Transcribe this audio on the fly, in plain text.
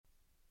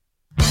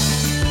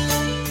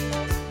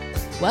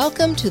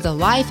Welcome to the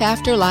Life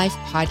After Life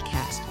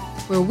podcast,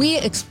 where we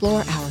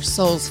explore our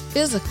soul's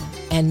physical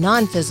and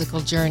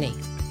non-physical journey.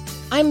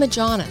 I'm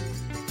Majana.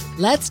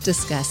 Let's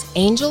discuss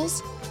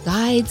angels,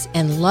 guides,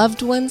 and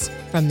loved ones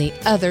from the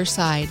other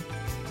side.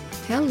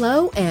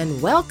 Hello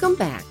and welcome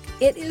back.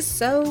 It is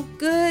so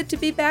good to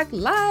be back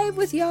live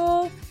with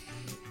y'all.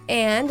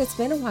 And it's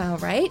been a while,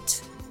 right?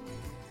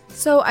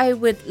 So I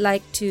would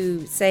like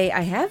to say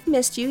I have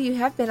missed you. You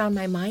have been on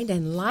my mind,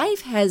 and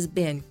life has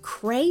been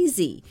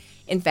crazy.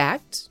 In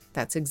fact,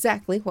 that's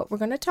exactly what we're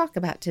going to talk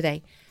about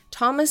today.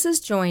 Thomas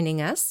is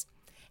joining us,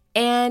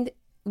 and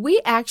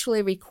we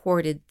actually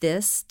recorded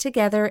this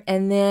together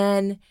and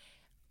then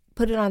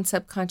put it on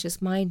Subconscious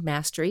Mind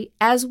Mastery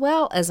as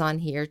well as on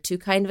here to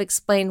kind of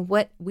explain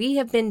what we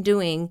have been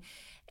doing,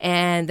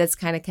 and that's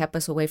kind of kept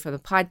us away from the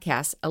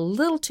podcast a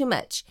little too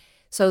much.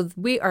 So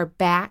we are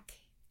back,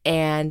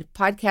 and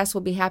podcasts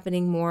will be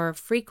happening more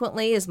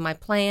frequently is my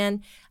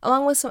plan,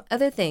 along with some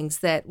other things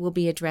that will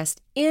be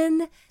addressed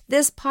in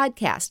this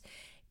podcast.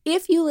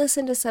 If you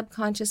listen to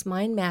Subconscious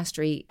Mind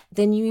Mastery,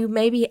 then you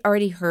maybe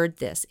already heard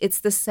this. It's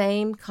the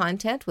same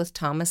content with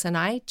Thomas and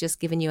I, just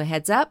giving you a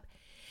heads up.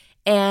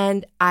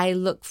 And I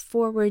look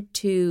forward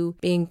to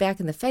being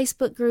back in the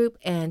Facebook group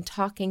and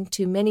talking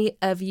to many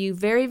of you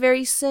very,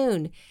 very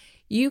soon.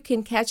 You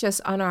can catch us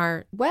on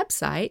our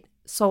website,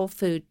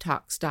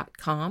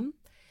 soulfoodtalks.com.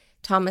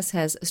 Thomas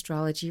has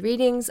astrology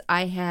readings.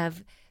 I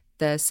have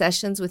the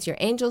sessions with your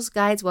angels,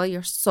 guides,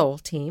 your soul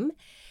team.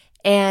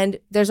 And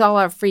there's all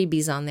our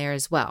freebies on there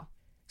as well.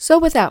 So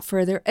without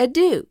further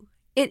ado,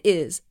 it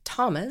is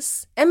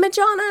Thomas and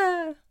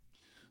Majana.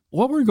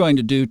 What we're going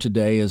to do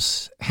today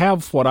is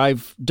have what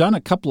I've done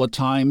a couple of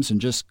times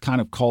and just kind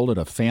of called it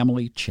a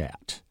family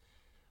chat.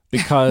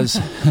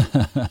 Because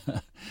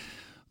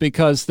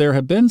there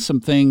have been some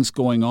things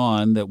going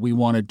on that we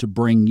wanted to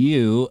bring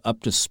you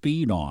up to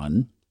speed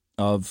on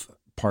of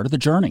part of the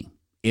journey.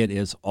 It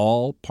is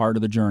all part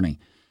of the journey.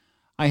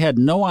 I had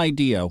no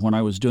idea when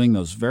I was doing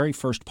those very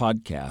first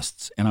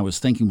podcasts, and I was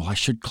thinking, well, I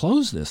should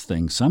close this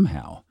thing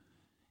somehow.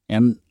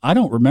 And I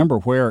don't remember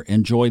where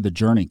Enjoy the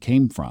Journey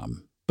came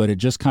from, but it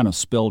just kind of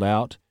spilled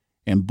out.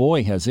 And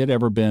boy, has it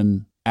ever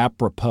been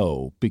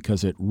apropos,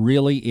 because it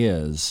really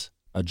is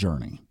a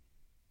journey.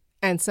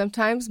 And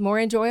sometimes more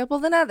enjoyable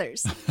than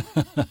others.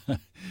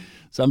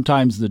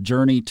 Sometimes the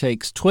journey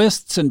takes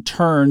twists and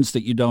turns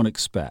that you don't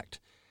expect.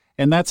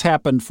 And that's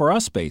happened for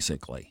us,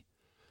 basically.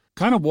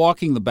 Kind of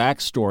walking the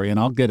backstory, and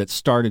I'll get it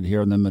started here,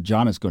 and then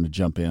Majana's going to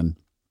jump in.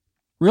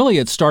 Really,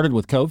 it started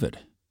with COVID.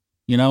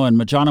 And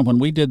Majana, when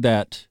we did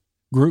that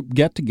group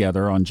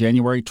get-together on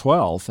January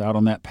 12th out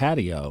on that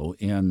patio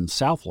in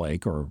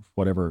Southlake, or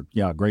whatever,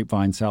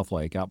 Grapevine,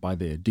 Southlake, out by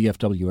the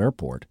DFW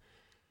airport,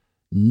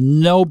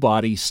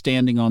 nobody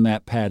standing on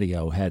that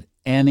patio had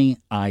any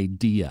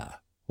idea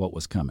what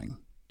was coming,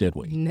 did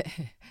we?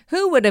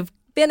 Who would have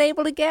been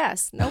able to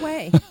guess? No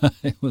way.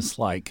 It was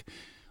like,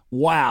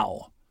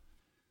 wow.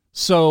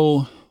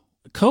 So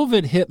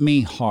COVID hit me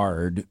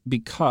hard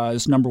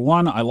because, number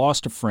one, I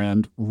lost a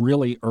friend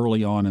really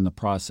early on in the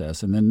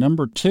process. And then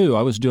number two,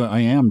 I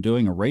am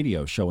doing a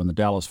radio show in the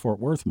Dallas-Fort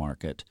Worth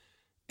market,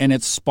 and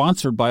it's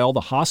sponsored by all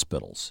the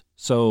hospitals.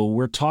 So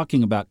we're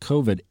talking about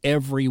COVID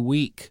every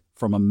week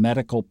from a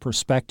medical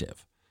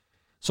perspective.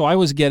 So I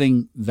was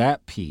getting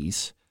that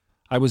piece.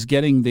 I was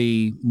getting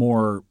the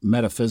more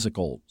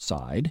metaphysical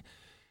side,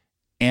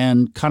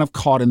 and kind of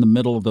caught in the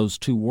middle of those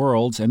two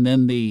worlds. And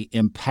then the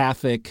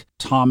empathic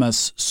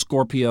Thomas,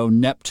 Scorpio,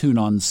 Neptune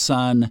on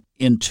Sun,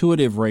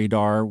 intuitive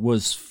radar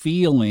was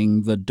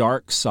feeling the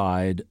dark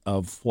side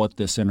of what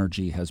this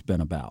energy has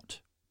been about.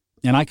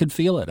 And I could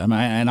feel it, and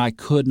I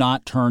could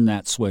not turn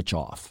that switch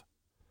off.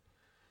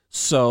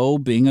 So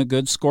being a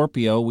good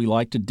Scorpio, we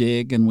like to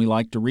dig and we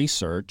like to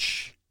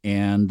research.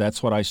 And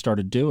that's what I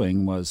started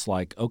doing, was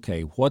like,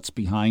 okay, what's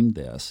behind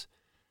this?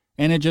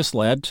 And it just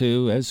led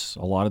to, as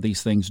a lot of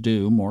these things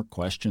do, more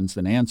questions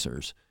than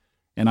answers.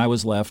 And I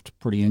was left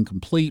pretty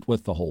incomplete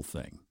with the whole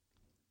thing.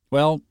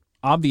 Well,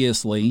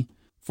 obviously,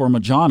 for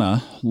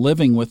Majana,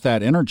 living with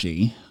that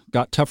energy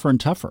got tougher and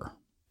tougher.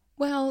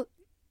 Well,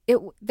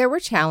 there were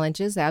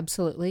challenges,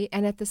 absolutely.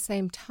 And at the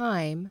same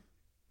time,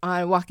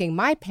 on walking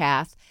my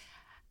path,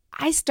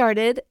 we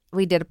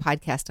did a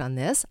podcast on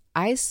this,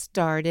 I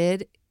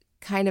started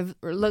kind of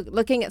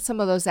looking at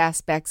some of those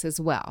aspects as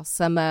well.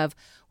 Some of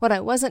what I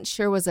wasn't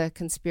sure was a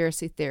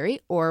conspiracy theory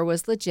or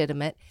was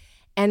legitimate.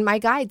 And my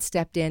guide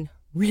stepped in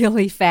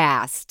really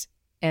fast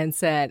and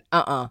said,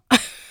 Don't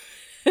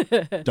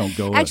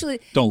go. Actually,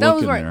 don't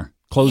look in there.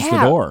 Close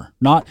the door.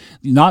 Not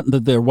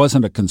that there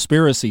wasn't a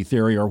conspiracy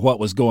theory or what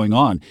was going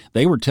on.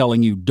 They were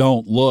telling you,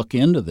 don't look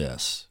into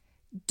this.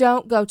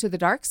 Don't go to the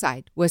dark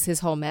side was his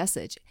whole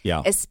message.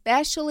 Yeah.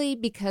 Especially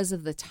because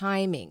of the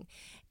timing.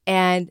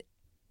 And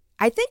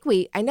I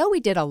know we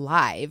did a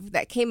live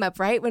that came up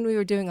right when we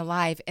were doing a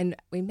live, and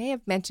we may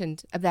have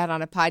mentioned of that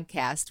on a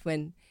podcast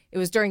when it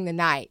was during the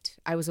night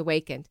I was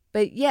awakened.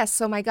 But yes,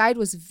 so my guide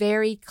was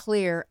very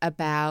clear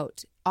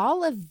about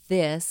all of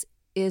this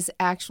is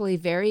actually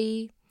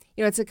very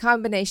It's a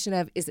combination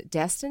of, is it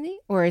destiny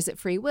or is it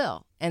free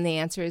will? And the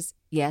answer is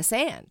yes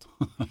and,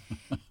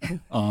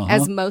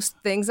 as most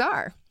things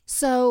are.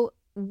 So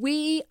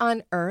we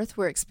on Earth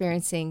were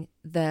experiencing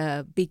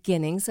the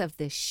beginnings of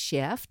this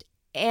shift,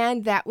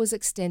 and that was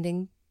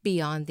extending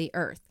beyond the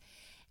Earth.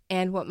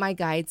 And what my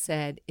guide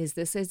said is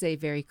this is a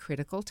very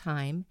critical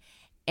time,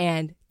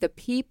 and the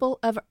people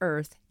of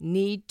Earth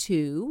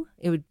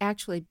it would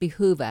actually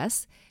behoove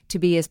us to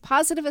be as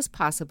positive as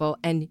possible,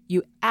 and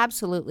you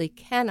absolutely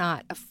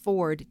cannot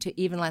afford to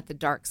even let the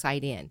dark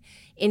side in.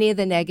 Any of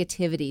the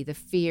negativity, the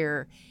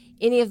fear,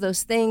 any of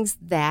those things,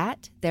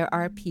 that there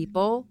are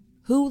people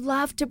who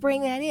love to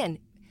bring that in.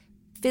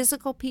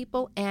 Physical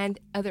people and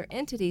other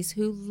entities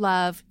who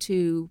love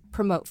to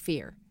promote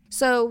fear.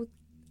 So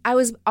I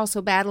was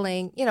also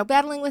battling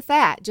with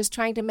that, just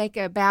trying to make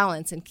a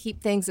balance and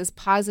keep things as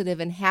positive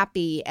and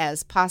happy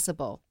as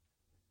possible.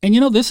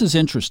 And this is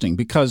interesting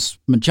because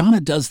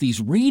Majana does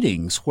these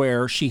readings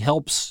where she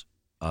helps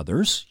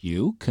others,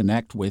 you,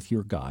 connect with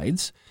your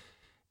guides.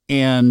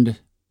 And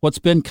what's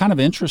been kind of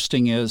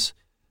interesting is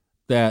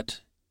that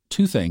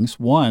two things.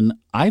 One,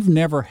 I've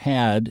never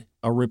had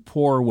a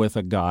rapport with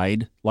a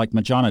guide like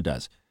Majana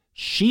does.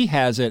 She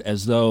has it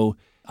as though,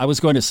 I was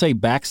going to say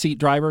backseat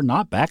driver,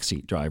 not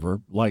backseat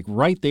driver, like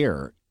right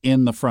there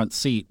in the front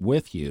seat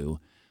with you,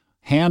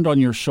 hand on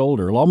your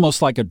shoulder,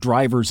 almost like a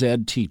driver's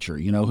ed teacher,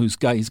 he's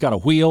got a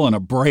wheel and a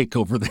brake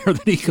over there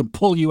that he can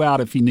pull you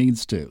out if he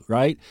needs to,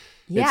 right?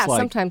 Yeah,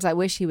 sometimes I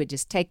wish he would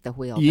just take the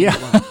wheel. Yeah.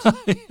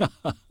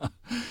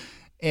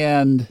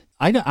 And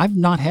I've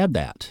not had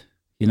that,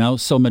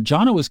 So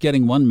Majana was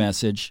getting one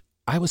message,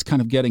 I was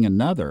kind of getting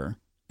another,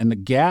 and the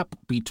gap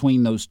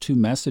between those two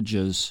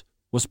messages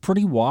was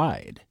pretty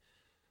wide.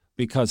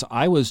 Because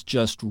I was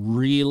just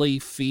really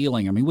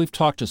feeling, we've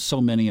talked to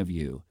so many of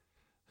you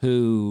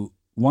who,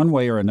 one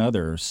way or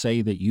another,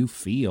 say that you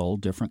feel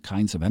different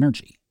kinds of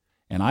energy.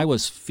 And I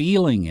was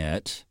feeling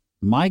it.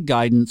 My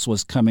guidance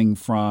was coming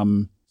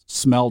from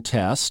smell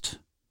test,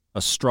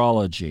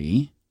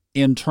 astrology,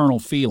 internal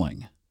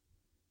feeling.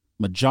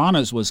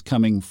 Majana's was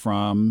coming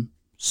from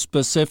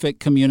specific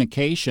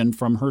communication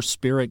from her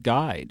spirit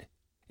guide.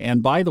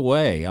 And by the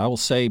way, I will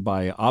say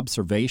by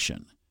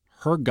observation,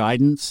 her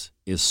guidance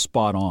is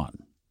spot on.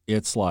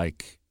 It's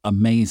like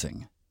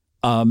amazing.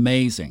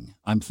 Amazing.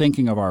 I'm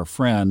thinking of our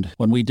friend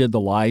when we did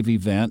the live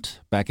event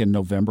back in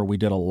November. We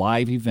did a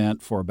live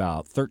event for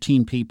about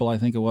 13 people, I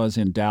think it was,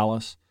 in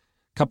Dallas.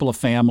 A couple of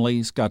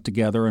families got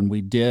together and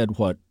we did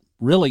what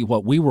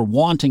we were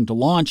wanting to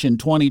launch in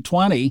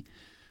 2020.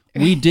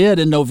 We did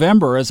in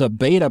November as a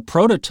beta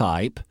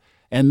prototype,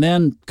 and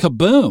then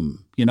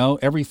kaboom,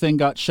 everything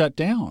got shut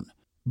down.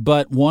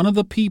 But one of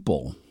the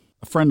people,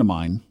 a friend of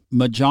mine,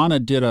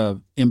 Majana, did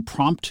a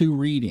impromptu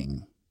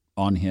reading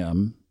on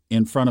him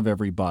in front of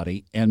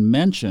everybody and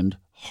mentioned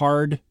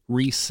hard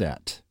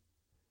reset.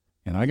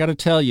 And I got to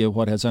tell you,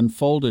 what has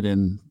unfolded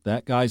in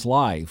that guy's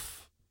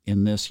life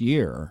in this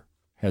year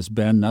has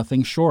been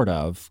nothing short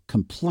of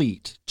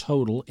complete,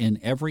 total, in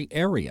every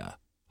area,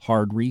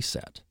 hard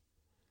reset.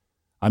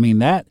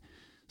 That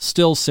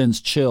still sends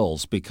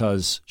chills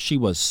because she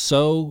was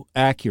so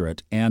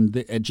accurate, and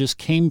it just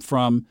came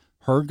from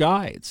her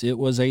guides. It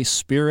was a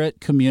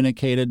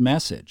spirit-communicated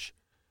message.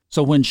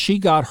 So when she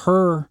got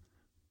her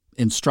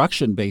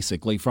instruction,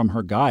 basically, from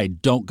her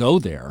guide, don't go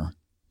there,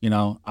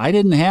 I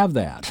didn't have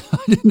that.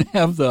 I didn't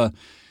have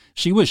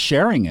she was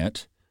sharing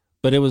it,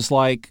 but it was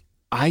like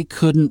I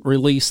couldn't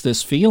release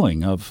this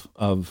feeling of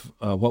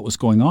what was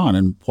going on,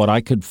 and what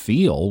I could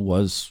feel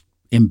was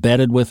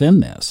embedded within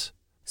this.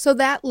 So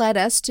that led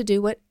us to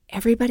do what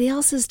everybody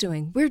else is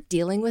doing. We're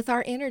dealing with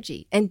our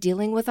energy and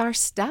dealing with our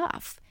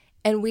stuff.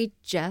 And we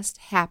just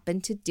happen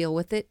to deal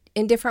with it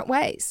in different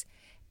ways.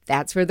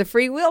 That's where the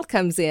free will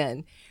comes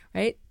in,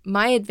 right?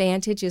 My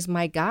advantage is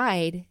my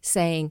guide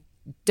saying,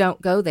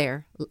 don't go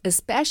there,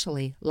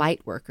 especially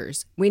light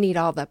workers. We need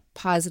all the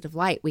positive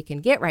light we can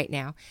get right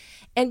now.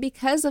 And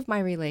because of my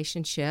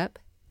relationship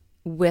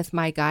with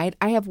my guide,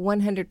 I have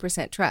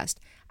 100% trust.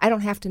 I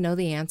don't have to know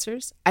the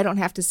answers. I don't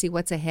have to see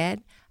what's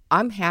ahead.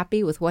 I'm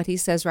happy with what he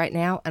says right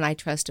now, and I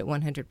trust it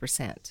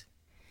 100%.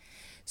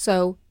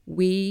 So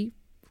we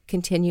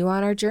continue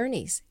on our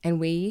journeys, and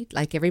we,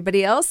 like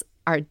everybody else,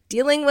 are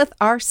dealing with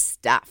our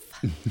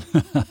stuff.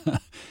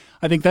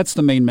 I think that's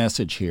the main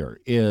message here,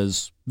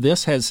 is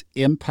this has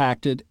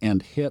impacted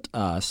and hit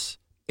us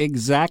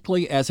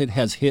exactly as it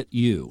has hit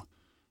you,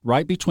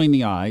 right between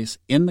the eyes,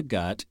 in the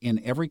gut, in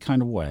every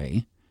kind of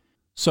way.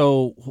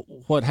 So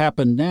what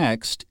happened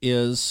next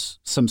is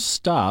some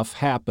stuff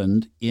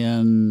happened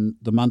in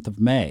the month of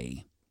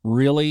May.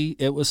 Really,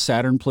 it was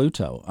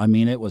Saturn-Pluto.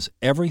 It was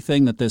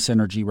everything that this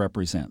energy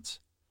represents.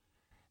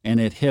 And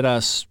it hit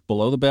us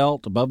below the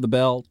belt, above the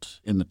belt,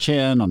 in the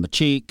chin, on the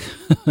cheek,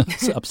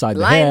 upside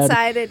the head.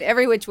 Blindsided,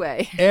 every which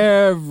way.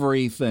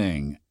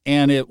 Everything.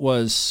 And it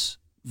was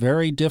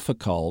very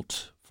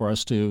difficult for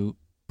us to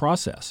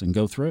process and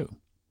go through.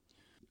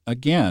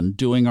 Again,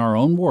 doing our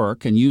own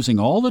work and using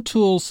all the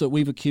tools that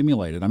we've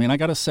accumulated. I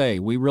got to say,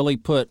 we really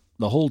put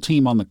the whole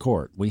team on the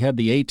court. We had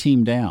the A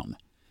team down.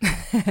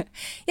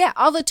 Yeah,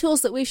 all the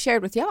tools that we've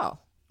shared with y'all.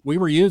 We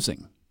were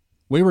using,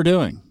 we were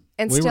doing.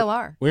 And still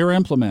are. We were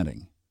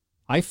implementing.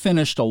 I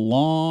finished a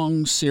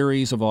long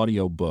series of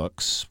audio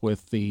books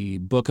with the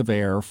Book of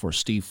Air for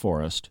Steve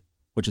Forrest,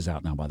 which is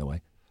out now, by the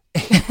way.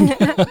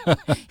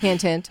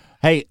 Hint, hint.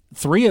 Hey,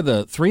 three of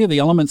the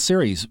Elements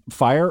series,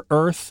 Fire,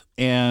 Earth,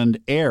 and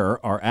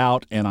Air, are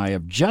out, and I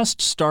have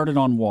just started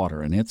on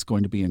Water, and it's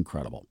going to be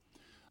incredible.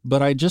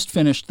 But I just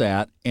finished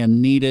that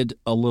and needed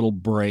a little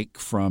break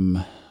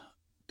from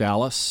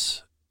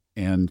Dallas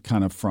and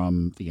kind of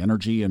from the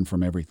energy and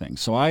from everything.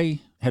 So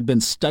I had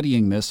been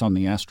studying this on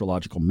the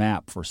astrological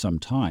map for some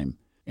time.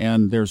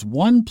 And there's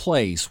one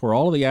place where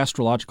all of the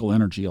astrological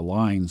energy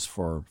aligns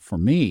for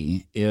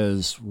me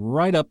is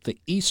right up the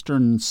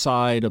eastern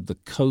side of the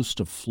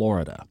coast of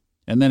Florida.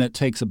 And then it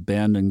takes a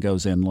bend and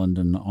goes inland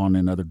and on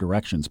in other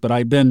directions. But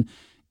I've been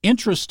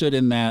interested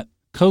in that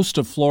coast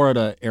of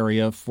Florida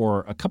area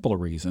for a couple of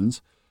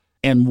reasons.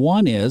 And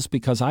one is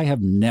because I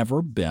have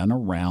never been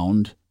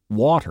around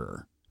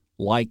water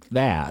like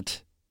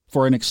that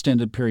for an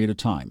extended period of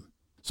time.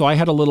 So I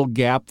had a little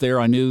gap there.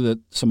 I knew that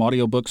some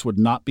audiobooks would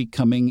not be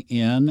coming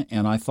in,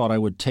 and I thought I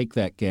would take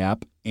that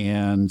gap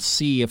and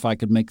see if I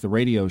could make the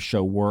radio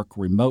show work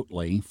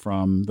remotely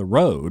from the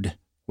road,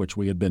 which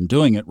we had been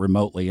doing it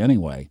remotely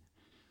anyway.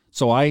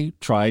 So I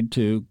tried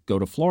to go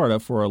to Florida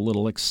for a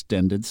little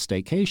extended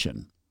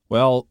staycation.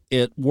 Well,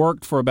 it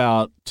worked for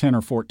about 10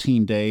 or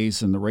 14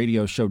 days, and the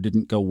radio show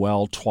didn't go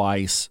well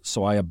twice,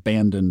 so I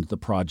abandoned the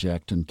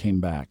project and came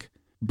back.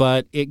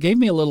 But it gave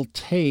me a little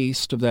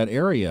taste of that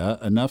area,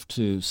 enough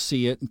to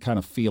see it and kind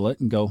of feel it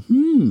and go,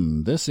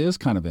 this is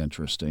kind of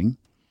interesting.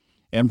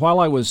 And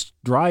while I was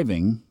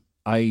driving,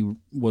 I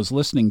was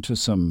listening to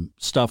some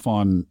stuff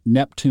on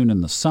Neptune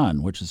and the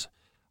Sun,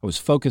 I was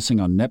focusing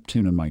on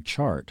Neptune in my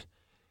chart.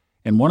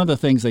 And one of the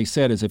things they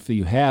said is if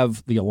you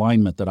have the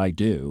alignment that I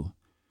do,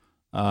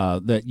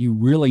 that you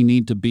really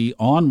need to be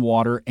on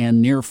water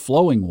and near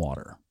flowing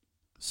water.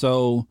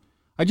 So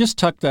I just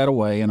tucked that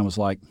away and I was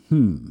like,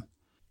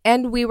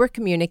 And we were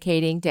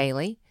communicating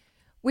daily.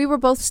 We were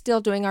both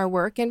still doing our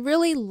work and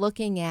really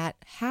looking at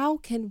how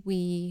can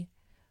we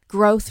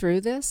grow through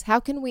this? How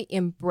can we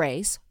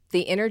embrace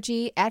the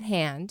energy at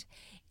hand?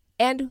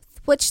 And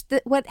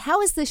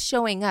how is this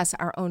showing us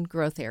our own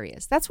growth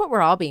areas? That's what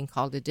we're all being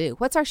called to do.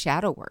 What's our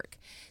shadow work?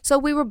 So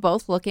we were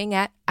both looking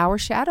at our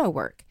shadow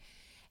work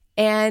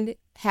and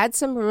had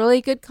some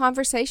really good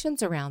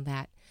conversations around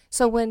that.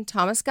 So when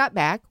Thomas got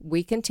back,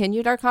 we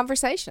continued our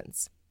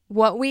conversations.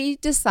 What we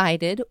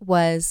decided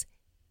was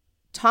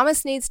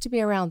Thomas needs to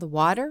be around the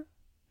water.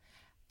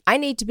 I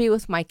need to be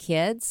with my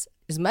kids.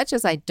 As much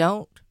as I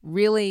don't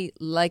really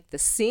like the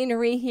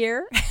scenery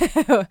here,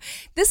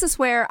 this is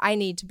where I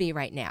need to be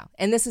right now.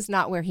 And this is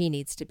not where he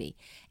needs to be.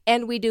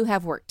 And we do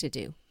have work to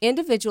do,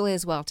 individually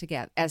as well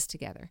as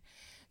together.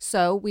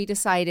 So we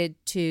decided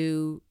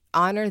to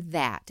honor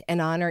that and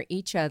honor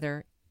each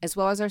other as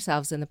well as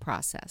ourselves in the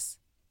process.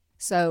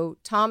 So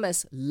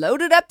Thomas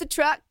loaded up the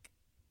truck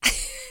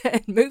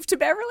and moved to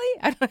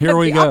Beverly? Here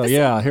we go.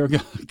 Yeah, here we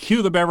go.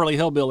 Cue the Beverly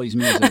Hillbillies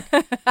music.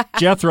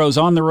 Jethro's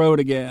on the road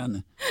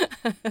again.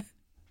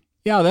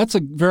 Yeah, that's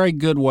a very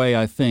good way,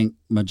 I think,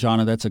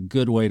 Majana, that's a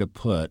good way to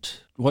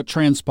put what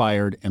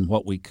transpired and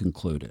what we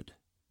concluded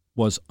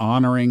was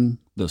honoring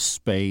the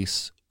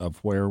space of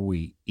where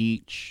we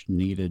each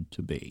needed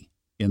to be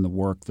in the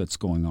work that's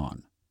going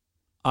on.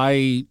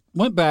 I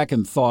went back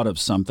and thought of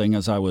something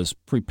as I was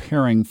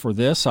preparing for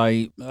this.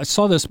 I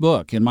saw this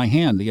book in my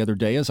hand the other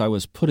day as I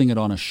was putting it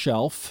on a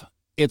shelf.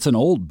 It's an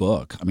old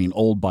book. I mean,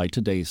 old by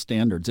today's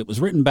standards. It was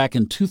written back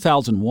in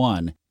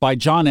 2001 by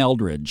John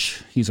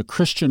Eldredge. He's a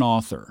Christian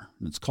author.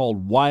 And it's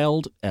called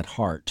Wild at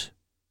Heart.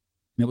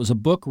 And it was a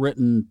book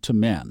written to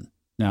men.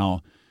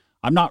 Now,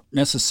 I'm not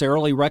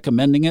necessarily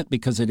recommending it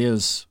because it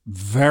is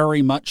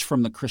very much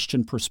from the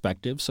Christian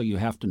perspective, so you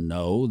have to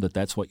know that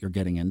that's what you're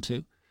getting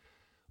into.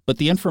 But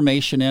the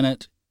information in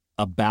it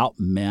about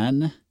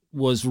men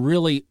was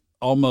really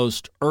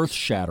almost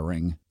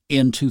earth-shattering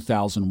in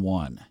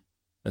 2001,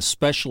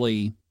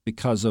 especially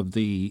because of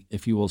the,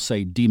 if you will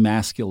say,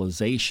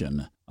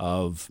 demasculization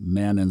of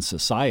men in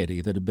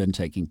society that had been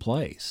taking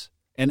place.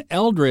 And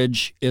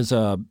Eldredge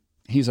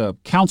he's a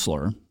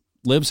counselor,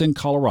 lives in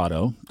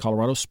Colorado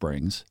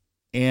Springs,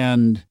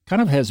 and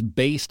kind of has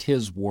based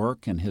his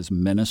work and his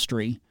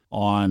ministry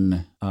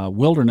on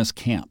wilderness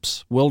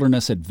camps,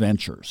 wilderness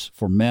adventures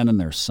for men and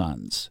their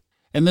sons.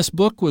 And this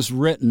book was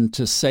written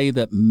to say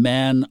that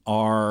men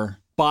are,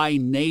 by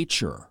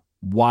nature,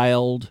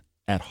 wild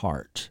at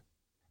heart.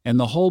 And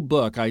the whole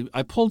book,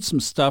 I pulled some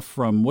stuff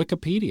from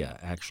Wikipedia,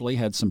 actually,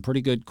 had some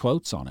pretty good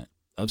quotes on it,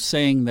 of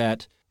saying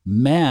that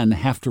men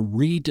have to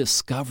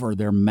rediscover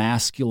their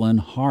masculine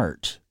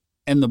heart.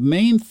 And the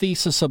main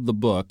thesis of the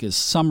book is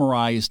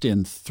summarized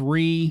in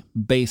 3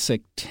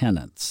 basic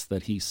tenets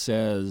that he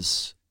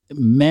says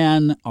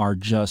men are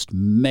just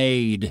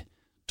made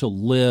to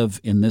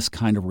live in this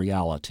kind of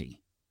reality.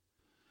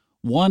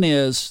 One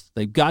is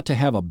they've got to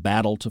have a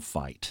battle to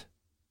fight.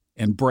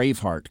 And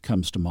Braveheart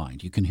comes to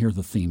mind. You can hear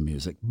the theme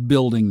music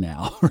building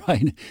now,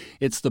 right?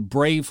 It's the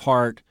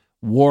Braveheart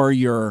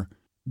warrior,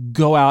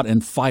 go out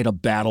and fight a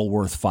battle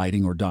worth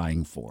fighting or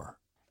dying for.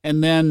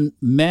 And then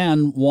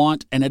men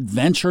want an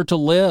adventure to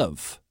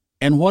live.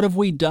 And what have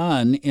we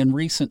done in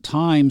recent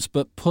times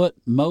but put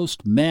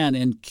most men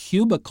in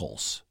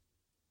cubicles?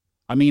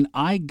 I mean,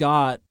 I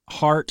got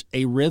heart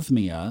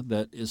arrhythmia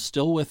that is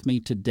still with me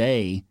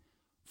today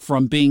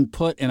from being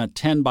put in a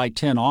 10 by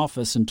 10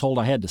 office and told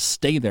I had to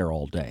stay there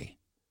all day.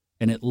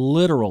 And it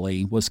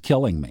literally was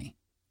killing me.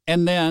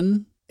 And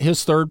then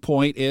his third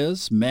point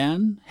is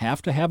men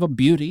have to have a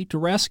beauty to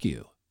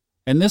rescue.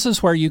 And this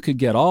is where you could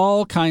get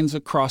all kinds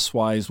of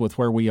crosswise with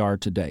where we are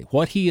today.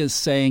 What he is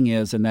saying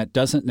is, and that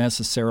doesn't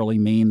necessarily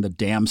mean the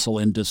damsel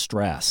in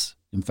distress.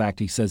 In fact,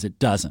 he says it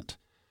doesn't.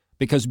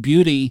 Because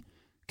beauty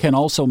can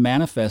also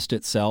manifest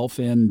itself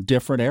in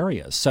different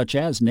areas, such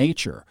as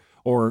nature,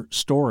 or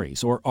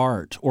stories, or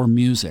art, or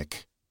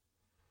music.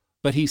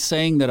 But he's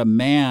saying that a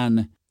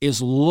man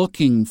is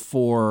looking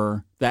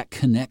for that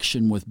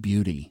connection with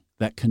beauty,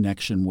 that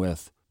connection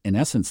with, in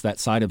essence, that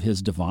side of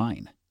his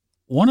divine.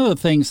 One of the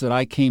things that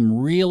I came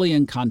really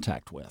in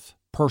contact with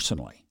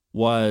personally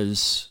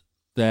was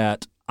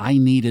that I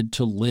needed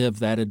to live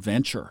that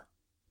adventure.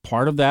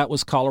 Part of that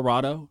was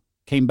Colorado.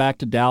 Came back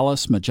to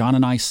Dallas. John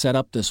and I set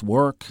up this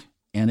work,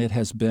 and it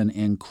has been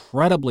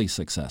incredibly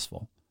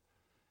successful.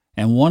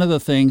 And one of the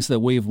things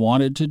that we've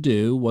wanted to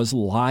do was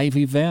live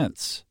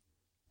events.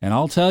 And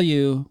I'll tell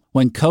you,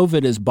 when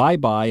COVID is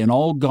bye-bye and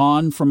all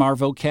gone from our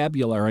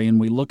vocabulary, and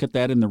we look at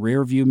that in the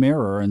rearview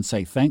mirror and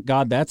say, thank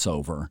God that's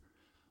over,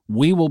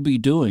 we will be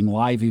doing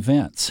live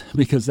events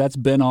because that's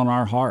been on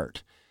our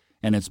heart.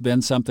 And it's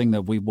been something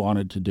that we've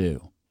wanted to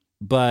do.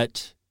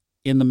 But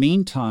in the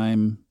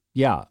meantime,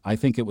 yeah, I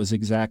think it was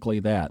exactly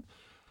that.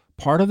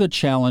 Part of the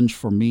challenge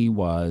for me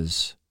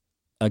was,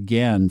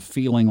 again,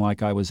 feeling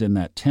like I was in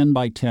that 10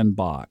 by 10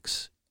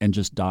 box and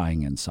just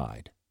dying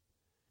inside.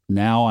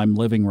 Now I'm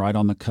living right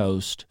on the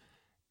coast,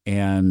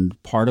 and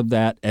part of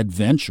that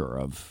adventure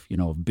of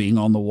being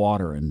on the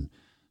water and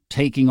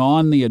taking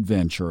on the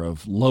adventure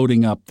of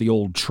loading up the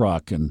old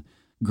truck and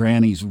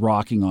Granny's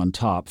rocking on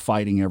top,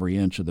 fighting every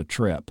inch of the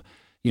trip.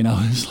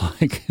 It's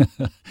like,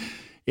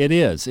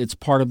 it's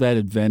part of that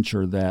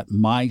adventure that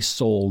my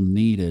soul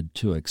needed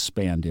to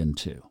expand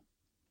into.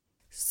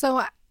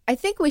 So I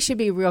think we should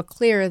be real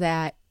clear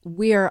that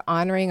we are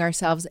honoring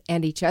ourselves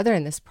and each other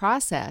in this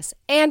process.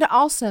 And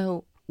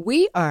also,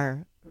 we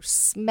are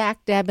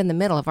smack dab in the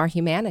middle of our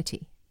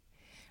humanity,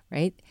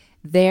 right?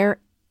 There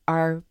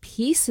are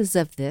pieces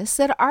of this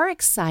that are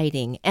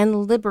exciting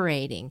and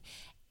liberating,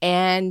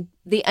 and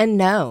the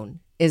unknown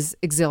is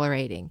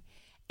exhilarating.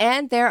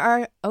 And there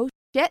are oh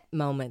shit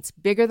moments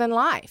bigger than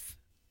life.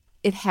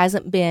 It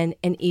hasn't been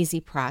an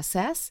easy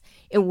process.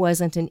 It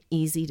wasn't an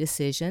easy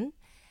decision,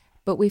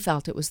 but we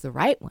felt it was the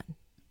right one.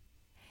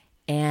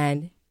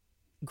 And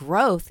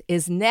growth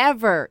is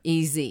never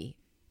easy.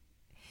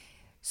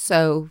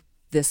 So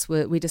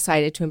we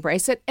decided to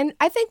embrace it. And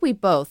I think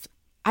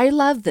I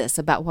love this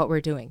about what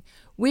we're doing.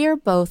 We are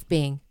both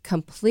being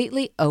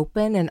completely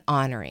open and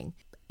honoring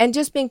and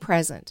just being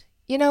present.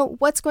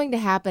 What's going to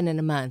happen in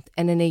a month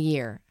and in a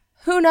year?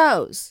 Who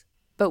knows?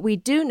 But we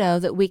do know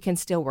that we can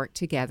still work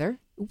together.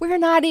 We're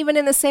not even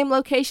in the same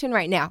location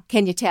right now.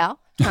 Can you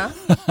tell?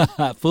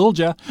 Huh? Fooled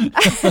ya.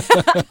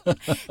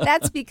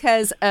 That's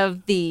because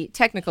of the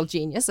technical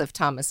genius of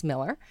Thomas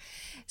Miller.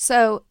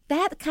 So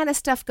that kind of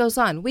stuff goes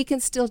on. We can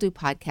still do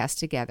podcasts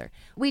together.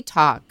 We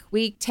talk,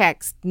 we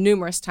text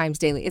numerous times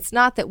daily. It's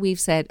not that we've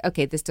said,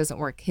 okay, this doesn't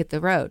work, hit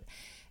the road.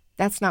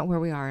 That's not where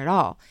we are at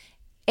all.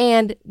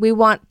 And we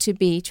want to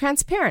be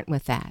transparent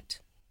with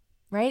that,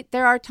 right?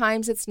 There are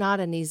times it's not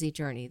an easy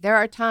journey. There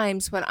are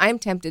times when I'm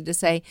tempted to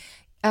say,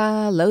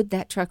 load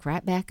that truck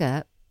right back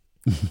up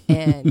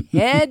and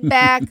head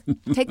back,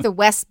 take the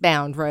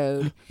westbound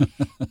road.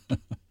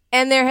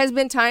 And there has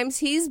been times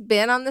he's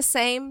been on the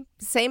same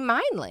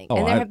mind link.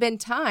 And there have been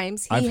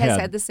times he has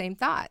had the same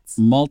thoughts.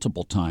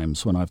 Multiple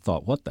times when I've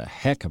thought, what the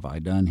heck have I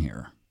done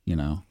here?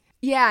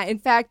 Yeah, in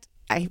fact,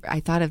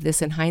 I thought of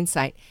this in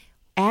hindsight.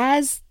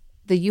 As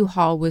the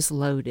U-Haul was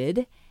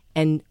loaded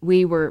and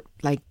we were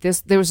like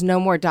this, there was no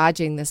more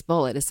dodging this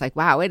bullet. It's like,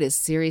 wow, it is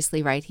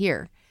seriously right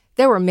here.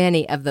 There were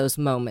many of those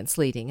moments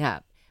leading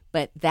up.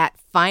 But that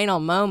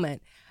final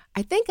moment,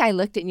 I think I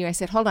looked at you and I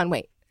said, hold on,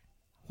 wait,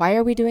 why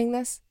are we doing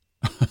this?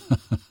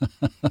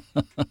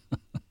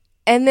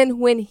 And then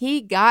when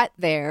he got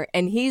there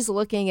and he's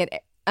looking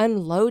at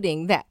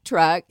unloading that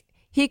truck,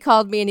 he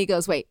called me and he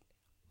goes, wait,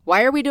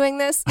 why are we doing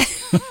this?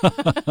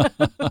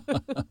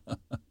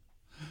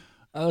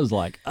 I was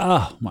like,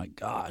 oh my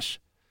gosh.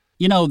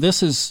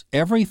 This is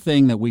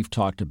everything that we've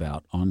talked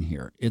about on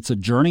here. It's a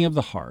journey of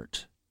the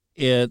heart.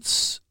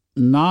 It's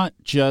not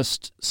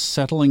just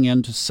settling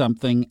into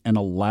something and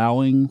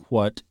allowing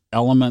what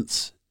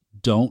elements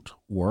don't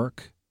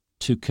work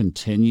to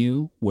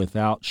continue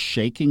without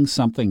shaking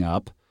something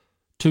up,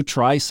 to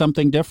try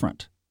something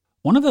different.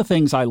 One of the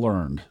things I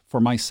learned for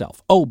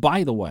myself, oh,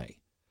 by the way,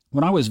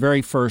 when I was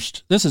very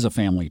first, this is a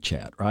family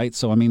chat, right?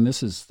 So, I mean,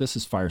 this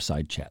is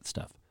fireside chat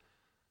stuff.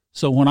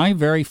 So when I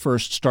very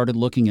first started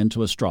looking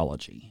into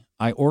astrology,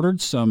 I ordered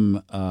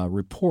some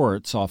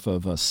reports off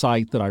of a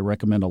site that I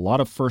recommend a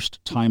lot of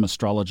first-time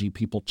astrology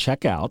people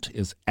check out,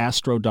 is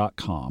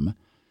astro.com.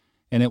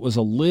 And it was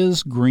a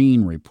Liz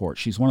Green report.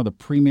 She's one of the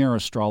premier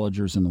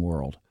astrologers in the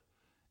world.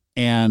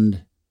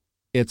 And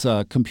it's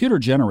a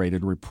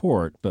computer-generated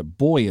report, but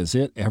boy, is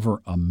it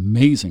ever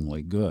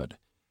amazingly good.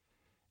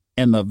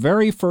 And the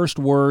very first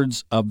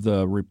words of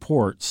the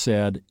report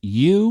said,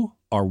 "You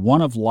are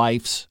one of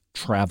life's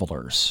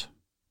travelers."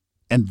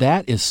 And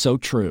that is so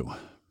true.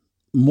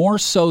 More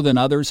so than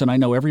others, and I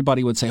know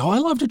everybody would say, "Oh, I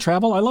love to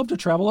travel. I love to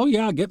travel. Oh,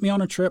 yeah, get me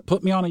on a trip,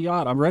 put me on a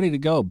yacht. I'm ready to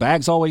go.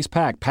 Bags always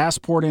packed,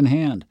 passport in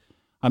hand."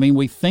 I mean,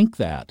 we think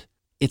that.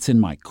 It's in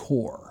my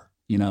core.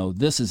 You know,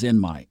 this is in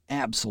my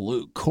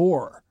absolute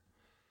core.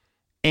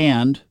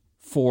 And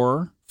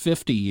for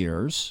 50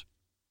 years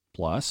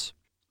plus,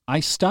 I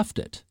stuffed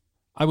it.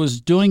 I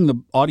was doing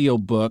the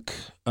audiobook,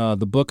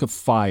 The Book of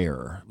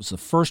Fire. It was the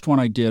first one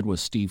I did with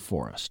Steve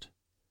Forrest.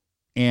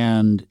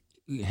 And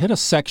hit a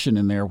section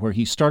in there where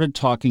he started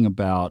talking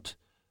about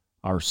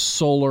our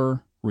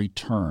solar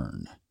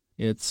return.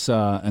 It's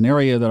an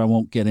area that I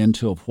won't get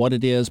into of what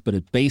it is, but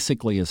it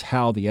basically is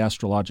how the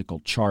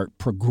astrological chart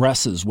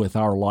progresses with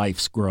our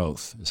life's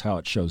growth, is how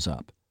it shows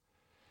up.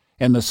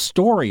 And the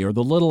story or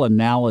the little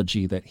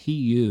analogy that he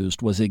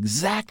used was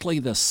exactly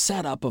the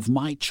setup of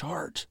my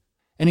chart.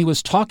 And he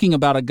was talking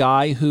about a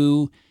guy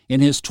who,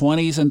 in his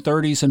 20s and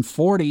 30s and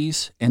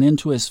 40s and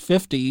into his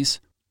 50s,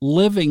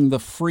 living the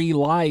free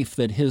life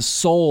that his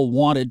soul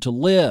wanted to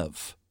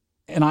live.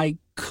 And I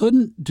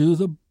couldn't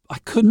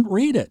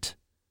read it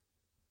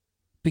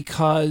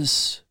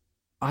because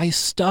I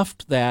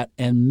stuffed that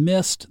and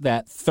missed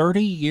that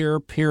 30-year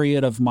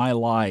period of my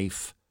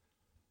life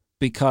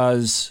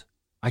because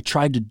I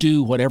tried to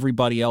do what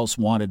everybody else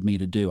wanted me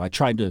to do. I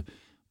tried to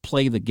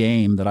play the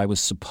game that I was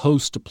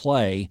supposed to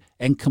play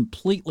and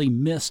completely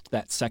missed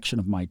that section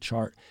of my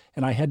chart.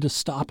 And I had to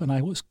stop, and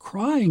I was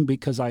crying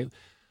because I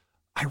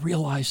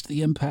realized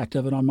the impact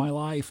of it on my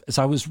life as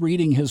I was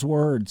reading his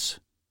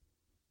words.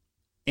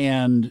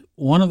 And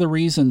one of the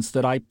reasons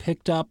that I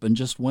picked up and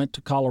just went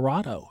to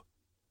Colorado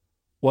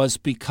was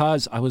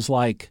because I was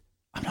like,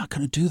 I'm not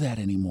going to do that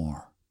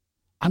anymore.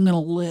 I'm going to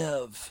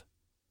live.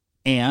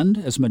 And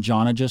as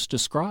Majana just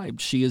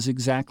described, she is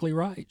exactly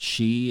right.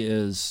 She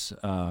is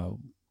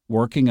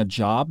working a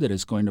job that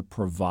is going to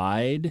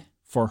provide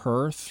for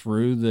her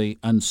through the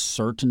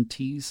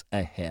uncertainties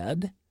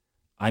ahead.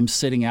 I'm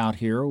sitting out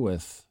here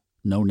with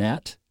no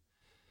net.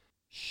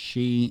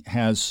 She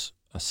has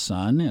a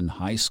son in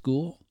high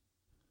school.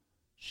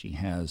 She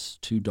has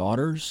 2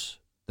 daughters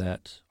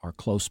that are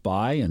close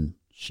by, and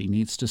she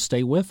needs to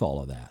stay with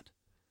all of that.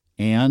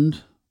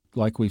 And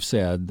like we've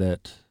said,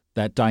 that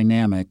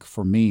dynamic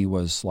for me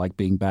was like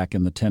being back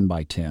in the 10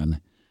 by 10,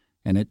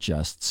 and it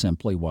just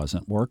simply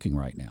wasn't working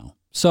right now.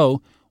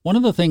 So one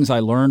of the things I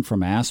learned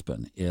from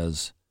Aspen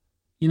is,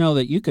 you know,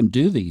 that you can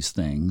do these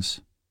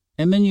things,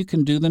 and then you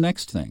can do the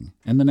next thing,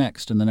 and the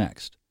next, and the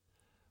next.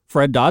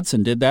 Fred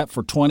Dodson did that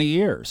for 20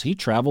 years. He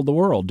traveled the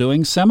world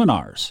doing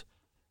seminars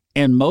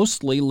and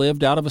mostly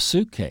lived out of a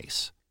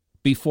suitcase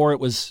before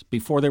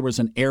there was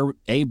an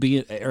Airbnb,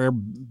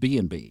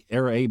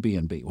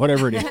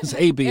 whatever it is,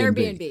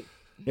 Airbnb.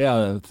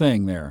 Yeah,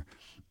 thing there.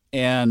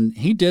 And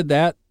he did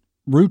that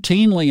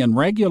routinely and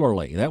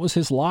regularly. That was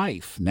his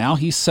life. Now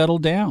he's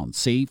settled down.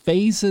 See,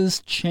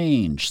 phases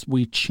change.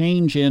 We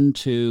change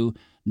into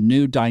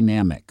new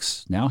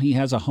dynamics. Now he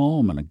has a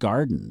home and a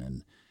garden,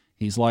 and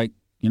he's like,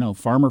 you know,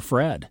 Farmer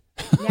Fred.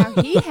 Now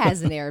he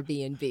has an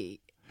Airbnb.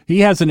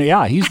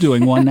 He's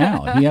doing one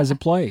now. He has a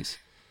place.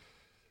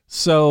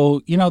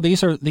 So, you know,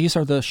 these are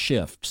the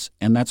shifts.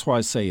 And that's why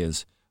I say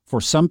is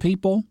for some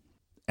people,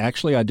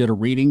 actually, I did a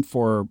reading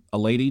for a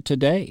lady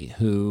today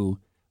who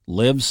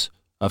lives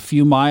a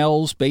few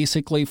miles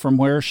basically from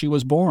where she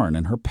was born,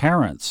 and her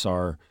parents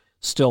are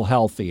still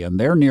healthy and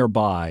they're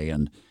nearby.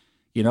 And,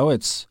 you know,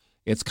 it's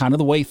kind of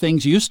the way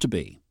things used to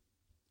be.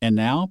 And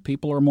now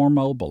people are more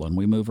mobile and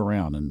we move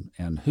around,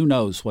 and who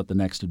knows what the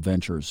next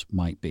adventures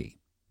might be.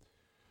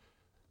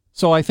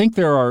 So I think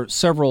there are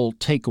several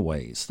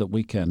takeaways that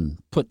we can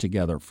put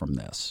together from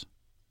this.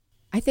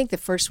 I think the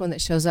first one that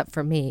shows up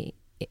for me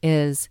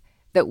is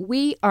that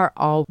we are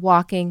all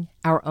walking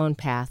our own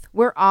path.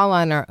 We're all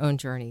on our own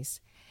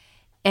journeys.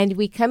 And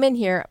we come in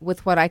here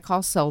with what I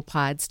call soul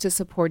pods to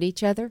support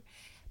each other.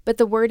 But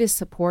the word is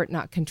support,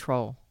 not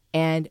control.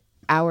 And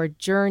our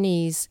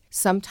journeys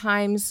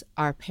sometimes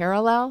are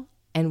parallel,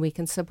 and we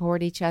can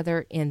support each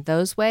other in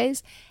those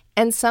ways.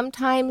 And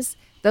sometimes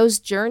those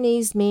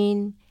journeys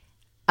mean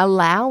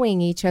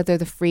allowing each other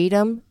the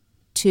freedom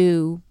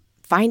to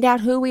find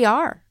out who we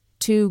are,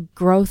 to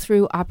grow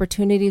through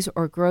opportunities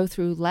or grow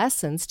through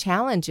lessons,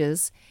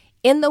 challenges,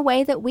 in the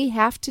way that we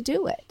have to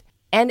do it.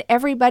 And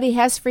everybody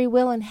has free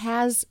will and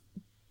has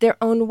their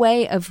own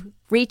way of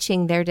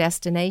reaching their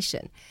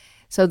destination.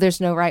 So there's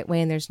no right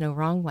way and there's no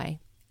wrong way.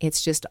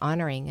 It's just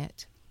honoring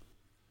it.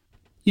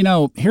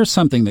 Here's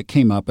something that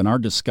came up in our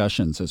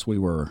discussions as we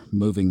were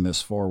moving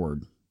this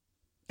forward.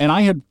 And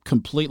I had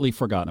completely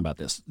forgotten about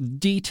this.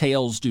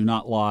 Details do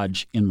not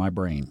lodge in my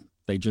brain.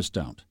 They just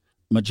don't.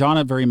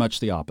 Majana, very much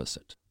the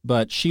opposite.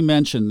 But she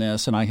mentioned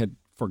this, and I had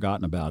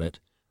forgotten about it,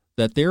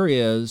 that there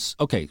is,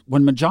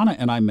 when Majana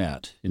and I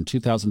met in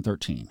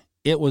 2013,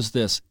 it was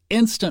this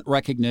instant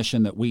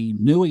recognition that we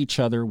knew each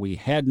other, we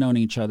had known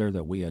each other,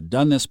 that we had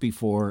done this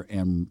before,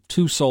 and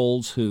two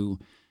souls who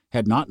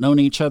had not known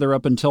each other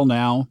up until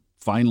now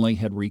finally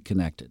had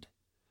reconnected.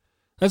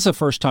 That's the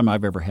first time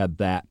I've ever had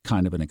that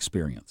kind of an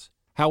experience.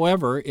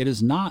 However, it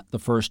is not the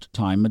first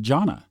time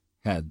Majana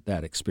had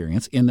that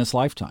experience in this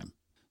lifetime.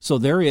 So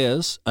there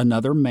is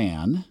another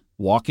man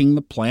walking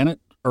the planet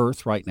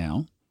Earth right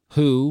now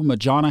who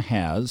Majana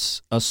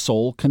has a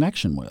soul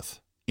connection with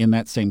in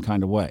that same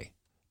kind of way.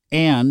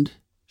 And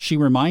she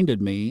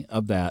reminded me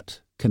of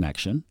that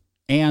connection,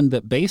 and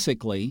that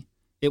basically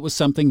it was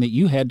something that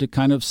you had to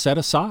kind of set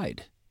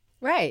aside.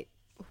 Right.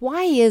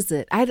 Why is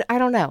it? I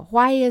don't know.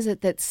 Why is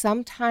it that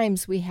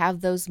sometimes we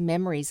have those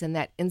memories and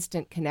that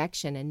instant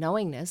connection and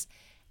knowingness,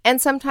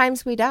 and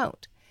sometimes we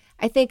don't?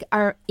 I think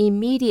our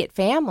immediate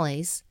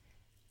families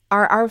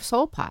are our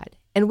soul pod,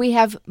 and we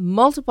have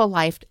multiple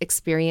life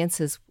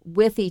experiences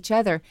with each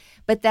other,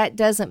 but that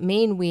doesn't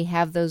mean we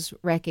have those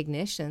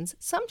recognitions.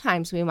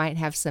 Sometimes we might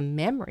have some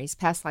memories,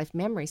 past life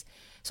memories.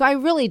 So I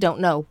really don't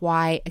know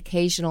why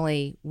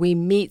occasionally we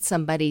meet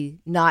somebody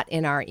not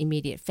in our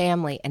immediate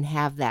family and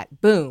have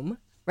that boom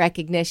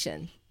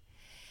recognition.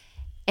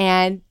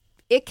 And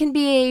it can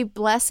be a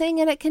blessing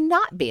and it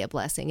cannot be a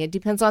blessing. It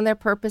depends on their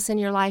purpose in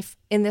your life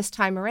in this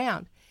time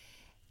around.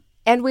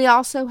 And we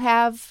also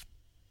have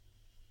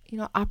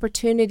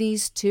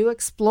opportunities to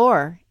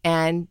explore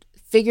and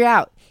figure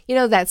out,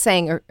 that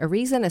saying, a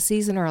reason, a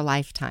season, or a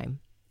lifetime.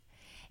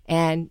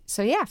 And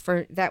so,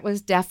 that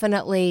was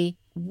definitely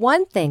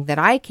one thing that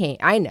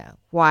I know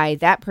why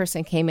that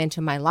person came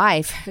into my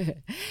life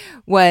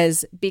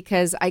was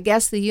because I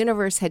guess the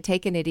universe had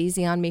taken it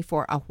easy on me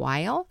for a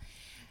while.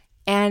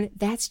 And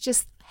that's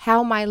just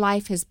how my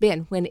life has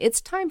been. When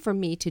it's time for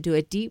me to do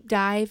a deep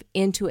dive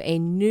into a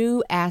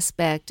new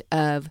aspect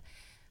of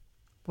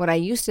what I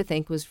used to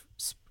think was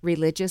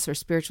religious or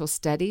spiritual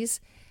studies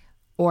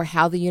or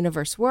how the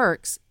universe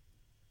works,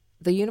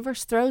 the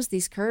universe throws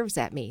these curves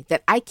at me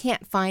that I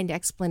can't find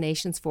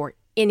explanations for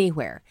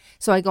anywhere.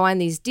 So I go on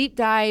these deep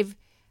dive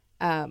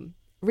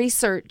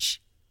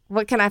research.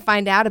 What can I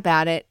find out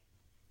about it?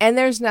 And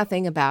there's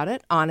nothing about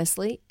it,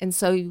 honestly. And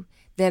so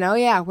then,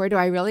 where do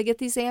I really get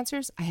these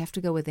answers? I have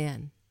to go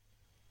within.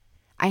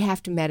 I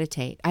have to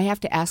meditate. I have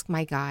to ask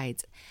my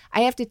guides.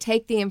 I have to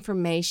take the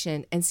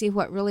information and see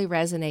what really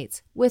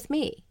resonates with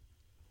me.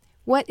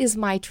 What is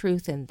my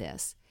truth in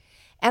this?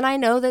 And I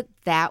know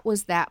that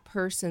was that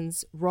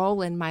person's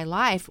role in my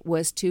life,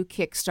 was to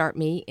kickstart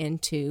me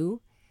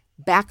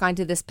back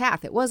onto this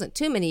path. It wasn't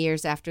too many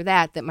years after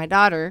that my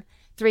daughter,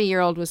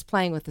 3-year-old, was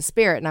playing with the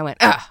spirit, and I went,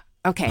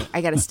 okay,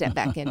 I got to step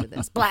back into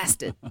this.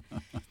 Blasted.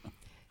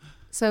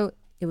 So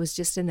it was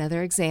just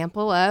another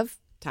example of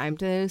time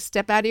to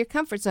step out of your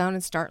comfort zone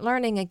and start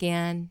learning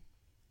again.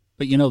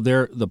 But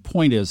the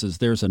point is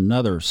there's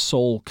another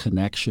soul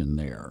connection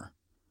there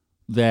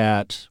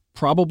that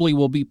probably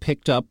will be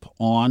picked up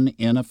on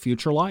in a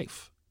future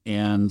life,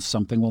 and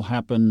something will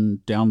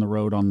happen down the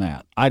road on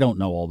that. I don't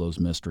know all those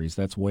mysteries.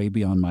 That's way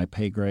beyond my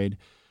pay grade.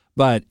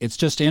 But it's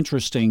just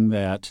interesting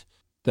that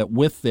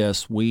with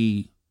this,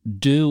 we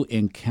do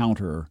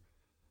encounter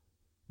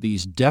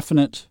these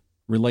definite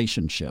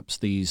relationships,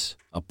 these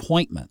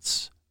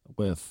appointments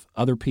with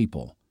other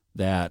people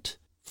that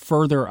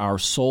further our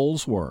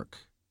soul's work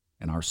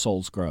and our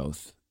soul's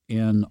growth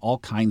in all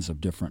kinds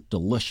of different,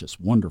 delicious,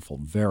 wonderful,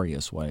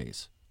 various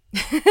ways.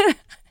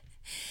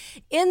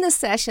 In the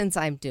sessions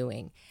I'm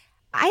doing,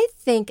 I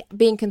think,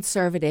 being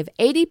conservative,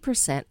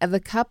 80% of the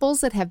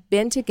couples that have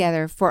been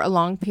together for a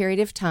long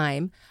period of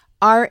time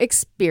are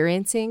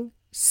experiencing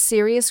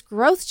serious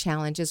growth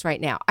challenges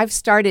right now. I've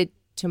started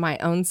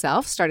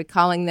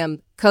calling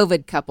them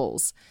COVID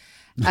couples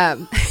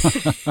because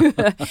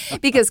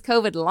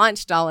COVID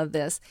launched all of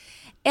this.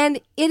 And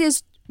it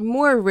is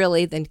more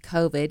really than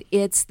COVID.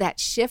 It's that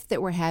shift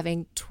that we're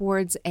having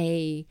towards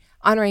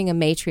honoring a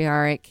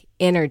matriarch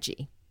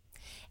energy,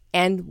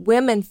 and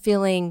women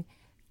feeling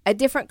a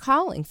different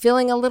calling,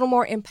 feeling a little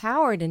more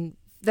empowered, and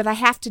that I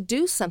have to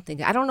do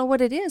something. I don't know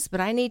what it is, but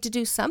I need to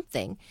do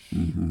something.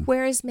 Mm-hmm.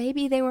 Whereas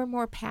maybe they were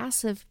more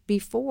passive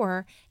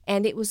before,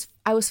 and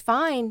I was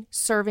fine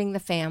serving the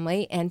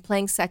family and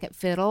playing second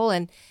fiddle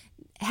and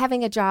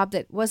having a job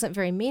that wasn't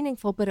very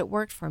meaningful, but it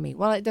worked for me.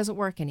 Well, it doesn't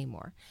work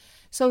anymore.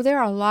 So there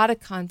are a lot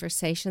of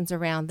conversations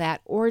around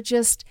that, or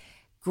just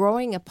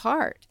growing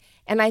apart.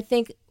 And I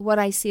think what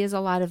I see is a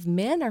lot of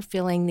men are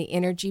feeling the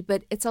energy,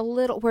 but it's a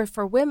little, where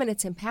for women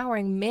it's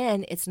empowering,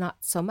 men it's not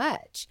so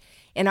much.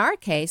 In our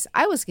case,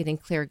 I was getting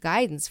clear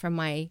guidance from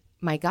my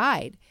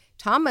guide.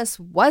 Thomas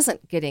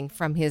wasn't getting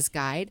from his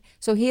guide,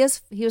 so he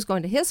was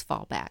going to his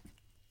fallback.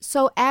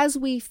 So as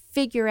we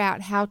figure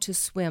out how to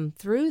swim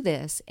through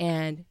this,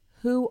 and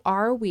who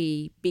are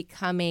we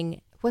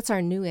becoming, what's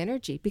our new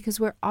energy? Because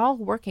we're all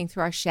working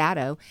through our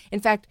shadow. In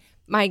fact,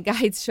 my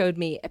guides showed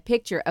me a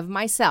picture of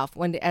myself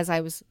as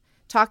I was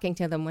talking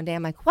to them one day.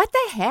 I'm like, what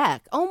the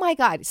heck? Oh my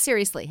God,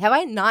 seriously, have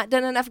I not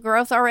done enough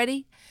growth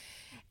already?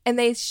 And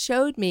they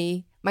showed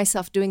me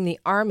myself doing the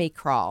army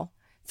crawl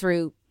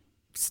through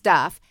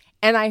stuff.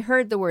 And I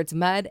heard the words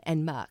mud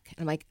and muck. And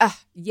I'm like,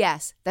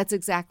 yes, that's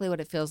exactly what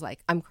it feels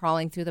like. I'm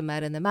crawling through the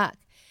mud and the muck.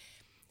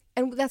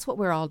 And that's what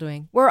we're all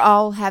doing. We're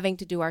all having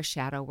to do our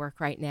shadow work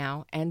right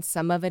now. And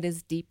some of it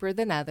is deeper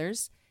than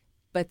others.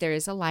 But there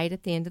is a light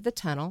at the end of the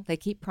tunnel. They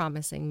keep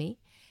promising me.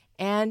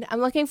 And I'm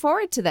looking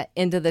forward to the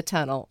end of the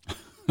tunnel.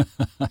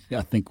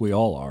 I think we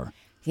all are.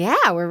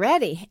 Yeah, we're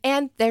ready.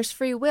 And there's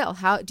free will.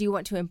 How do you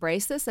want to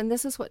embrace this? And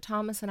this is what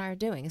Thomas and I are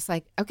doing. It's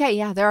like, okay,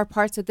 yeah, there are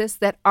parts of this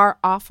that are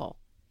awful,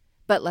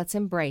 but let's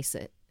embrace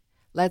it.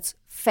 Let's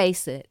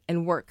face it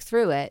and work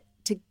through it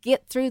to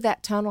get through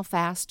that tunnel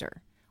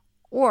faster.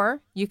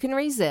 Or you can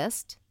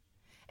resist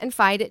and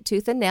fight it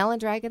tooth and nail and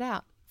drag it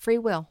out. Free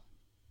will.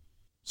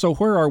 So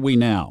where are we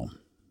now?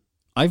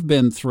 I've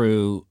been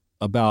through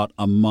about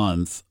a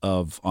month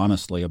of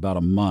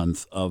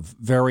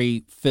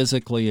very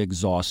physically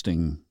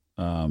exhausting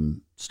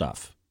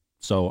stuff.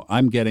 So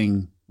I'm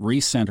getting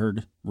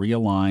recentered,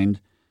 realigned.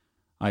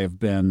 I have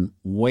been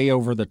way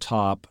over the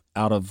top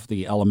out of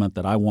the element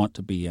that I want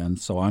to be in,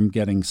 so I'm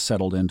getting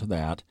settled into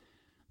that.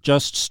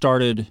 Just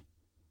started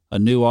a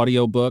new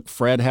audiobook.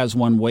 Fred has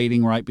one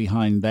waiting right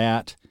behind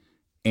that.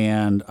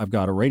 And I've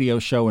got a radio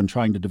show and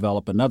trying to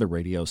develop another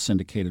radio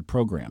syndicated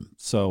program.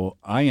 So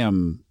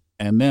and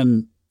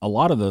then a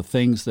lot of the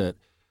things that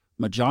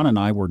Majana and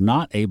I were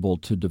not able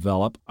to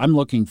develop, I'm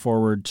looking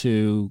forward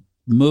to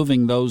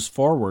moving those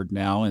forward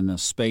now in the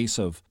space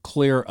of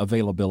clear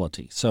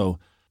availability. So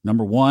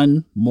number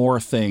one, more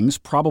things,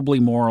 probably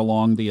more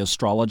along the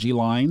astrology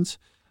lines,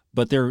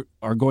 but there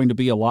are going to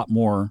be a lot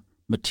more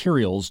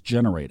materials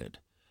generated.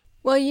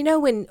 Well,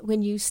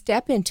 when you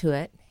step into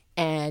it,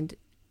 and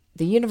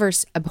the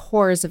universe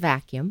abhors a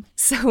vacuum.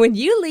 So when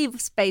you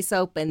leave space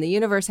open, the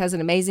universe has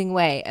an amazing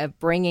way of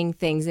bringing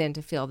things in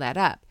to fill that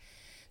up.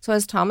 So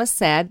as Thomas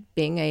said,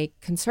 being a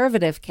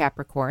conservative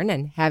Capricorn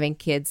and having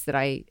kids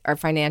that are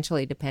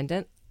financially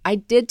dependent, I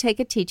did take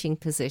a teaching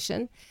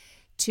position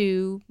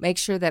to make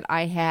sure that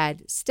I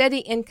had steady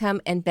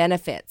income and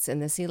benefits in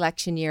this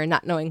election year,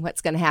 not knowing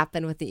what's going to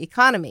happen with the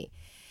economy.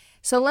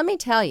 So let me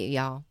tell you,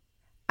 y'all,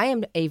 I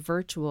am a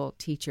virtual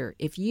teacher.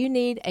 If you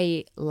need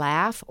a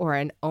laugh or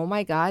an oh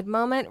my God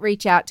moment,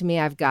 reach out to me.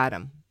 I've got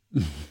them.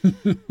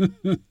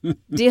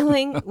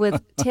 Dealing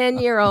with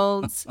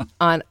 10-year-olds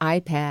on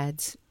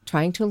iPads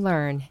trying to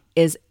learn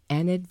is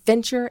an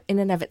adventure in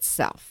and of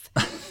itself.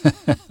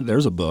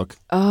 There's a book.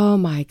 Oh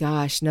my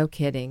gosh, no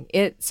kidding.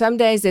 Some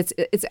days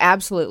it's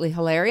absolutely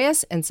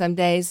hilarious, and some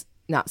days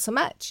not so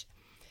much.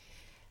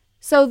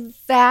 So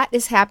that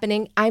is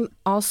happening. I'm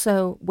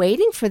also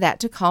waiting for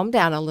that to calm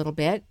down a little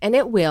bit, and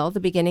it will.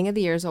 The beginning of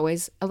the year is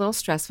always a little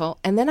stressful.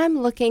 And then I'm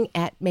looking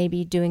at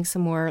maybe doing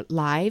some more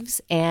lives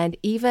and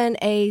even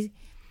a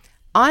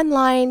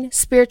online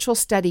spiritual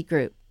study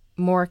group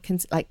more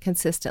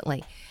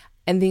consistently.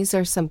 And these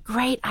are some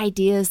great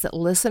ideas that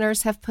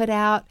listeners have put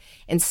out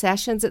and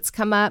sessions that's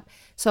come up.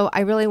 So I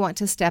really want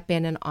to step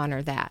in and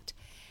honor that.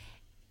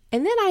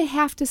 And then I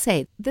have to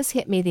say, this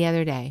hit me the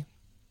other day.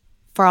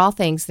 For all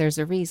things, there's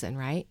a reason,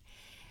 right?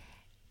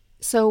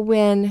 So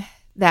when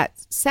that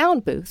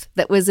sound booth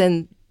that was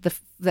in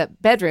the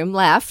bedroom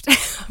left,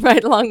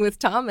 right along with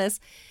Thomas,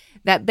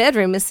 that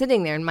bedroom is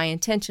sitting there, and my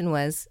intention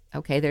was,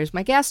 okay, there's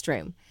my guest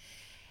room.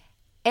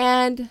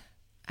 And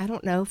I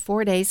don't know,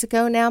 4 days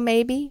ago now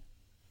maybe,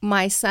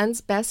 my son's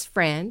best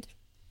friend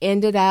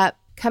ended up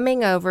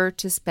coming over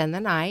to spend the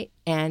night.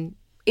 And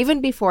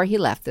even before he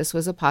left, this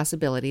was a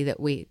possibility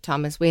that we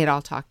had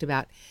all talked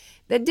about,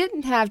 that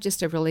didn't have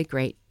just a really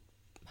great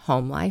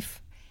home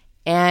life.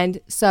 And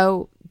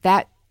so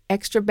that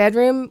extra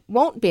bedroom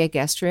won't be a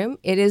guest room.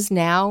 It is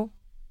now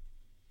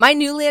my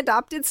newly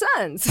adopted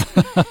son's.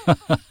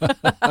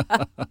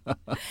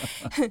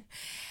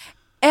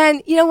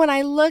 And, when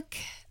I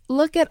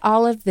look at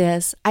all of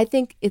this, I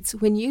think it's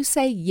when you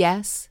say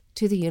yes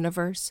to the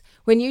universe,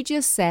 when you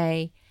just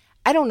say,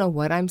 I don't know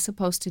what I'm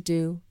supposed to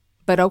do,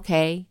 but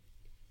okay,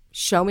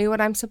 show me what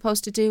I'm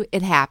supposed to do,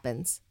 it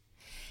happens.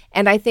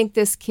 And I think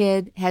this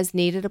kid has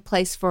needed a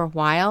place for a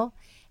while.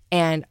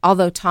 And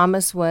although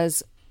Thomas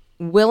was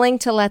willing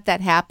to let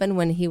that happen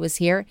when he was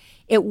here,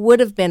 it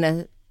would have been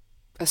a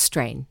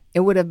strain.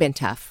 It would have been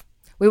tough.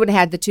 We would have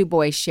had the two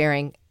boys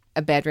sharing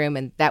a bedroom,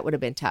 and that would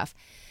have been tough.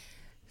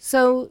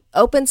 So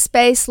open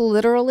space,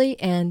 literally,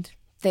 and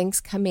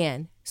things come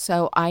in.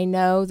 So I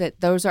know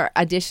that those are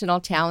additional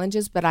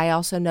challenges, but I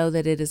also know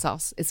that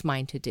it's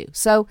mine to do.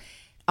 So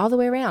all the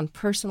way around,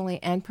 personally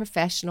and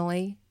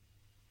professionally,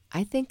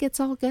 I think it's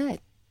all good.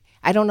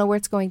 I don't know where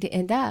it's going to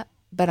end up,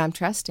 but I'm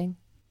trusting.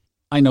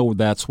 I know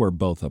that's where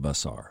both of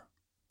us are.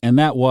 And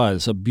that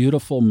was a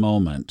beautiful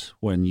moment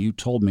when you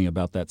told me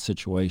about that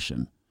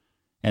situation,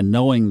 and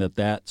knowing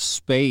that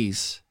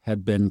space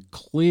had been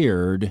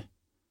cleared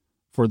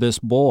for this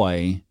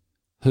boy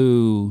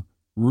who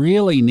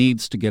really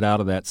needs to get out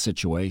of that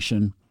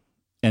situation,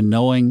 and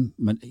knowing,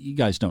 you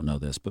guys don't know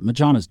this, but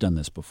Majana's done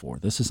this before.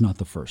 This is not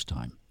the first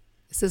time.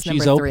 This is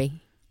number 3.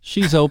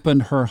 She's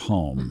opened her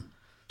home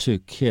to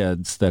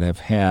kids that have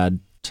had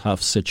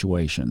tough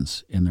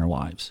situations in their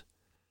lives.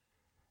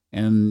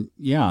 And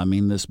yeah, I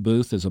mean, this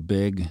booth is it's just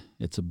big.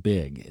 It's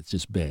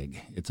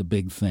a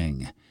big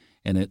thing.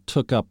 And it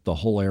took up the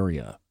whole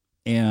area.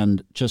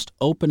 And just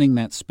opening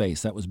that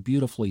space, that was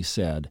beautifully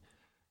said,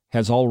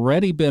 has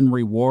already been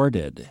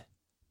rewarded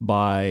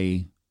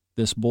by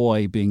this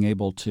boy being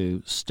able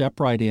to step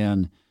right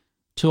in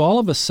to all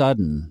of a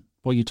sudden,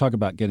 well, you talk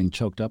about getting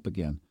choked up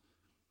again,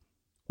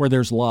 where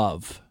there's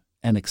love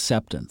and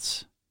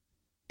acceptance,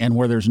 and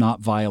where there's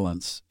not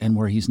violence, and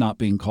where he's not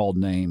being called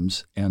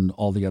names and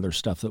all the other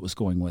stuff that was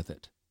going with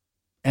it.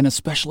 And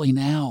especially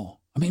now,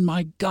 I mean,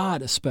 my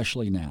God,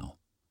 especially now,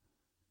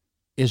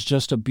 is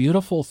just a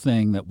beautiful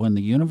thing that when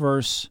the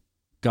universe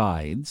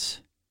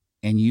guides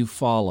and you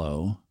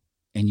follow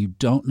and you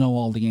don't know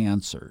all the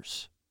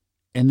answers,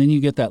 and then you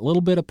get that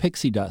little bit of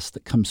pixie dust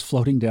that comes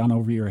floating down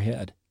over your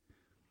head,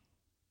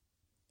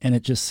 and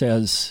it just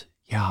says,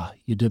 yeah,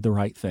 you did the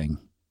right thing.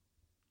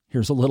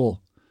 Here's a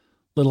little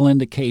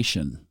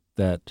indication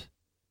that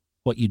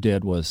what you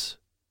did was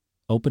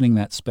opening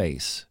that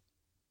space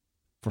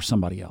for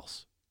somebody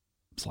else.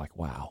 It's like,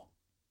 wow.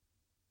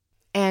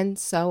 And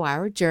so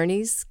our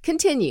journeys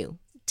continue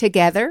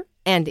together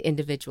and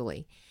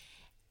individually.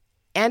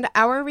 And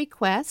our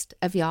request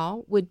of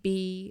y'all would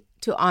be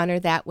to honor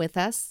that with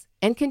us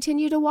and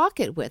continue to walk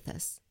it with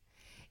us.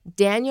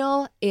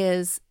 Daniel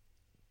is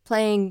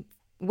playing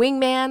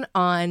wingman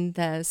on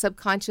the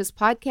Subconscious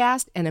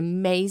podcast, and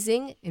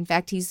amazing. In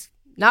fact, he's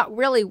not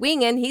really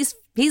winging. He's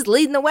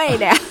leading the way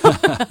now.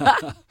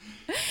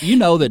 You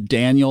know that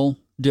Daniel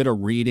did a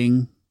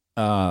reading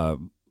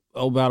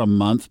about a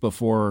month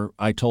before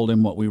I told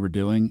him what we were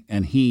doing,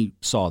 and he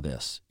saw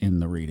this in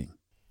the reading.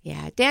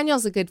 Yeah,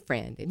 Daniel's a good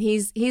friend, and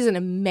he's an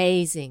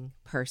amazing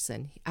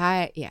person.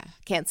 I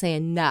can't say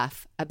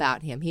enough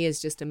about him. He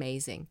is just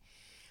amazing.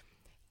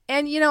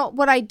 And you know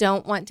what I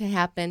don't want to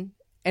happen,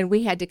 and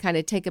we had to kind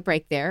of take a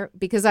break there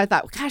because I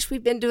thought, gosh,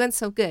 we've been doing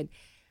so good.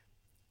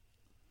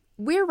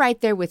 We're right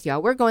there with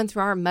y'all. We're going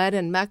through our mud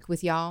and muck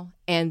with y'all,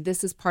 and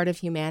this is part of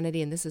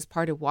humanity, and this is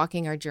part of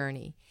walking our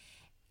journey.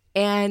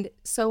 And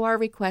so our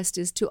request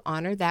is to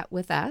honor that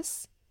with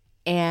us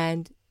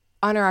and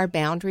honor our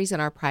boundaries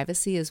and our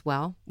privacy as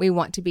well. We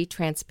want to be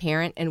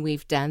transparent, and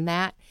we've done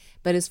that.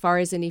 But as far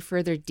as any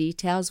further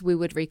details, we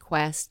would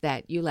request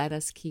that you let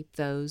us keep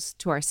those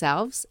to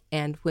ourselves.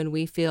 And when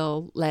we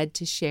feel led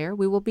to share,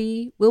 we'll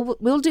do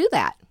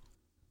that.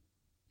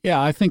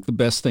 Yeah, I think the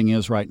best thing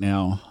is right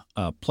now,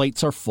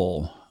 plates are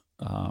full.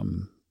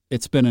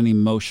 It's been an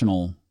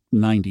emotional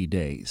 90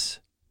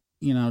 days.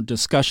 You know,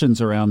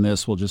 discussions around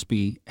this will just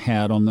be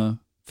had on the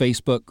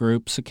Facebook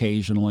groups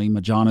occasionally,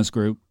 Majana's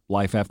group,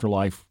 Life After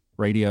Life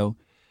Radio,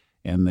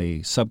 and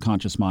the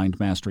Subconscious Mind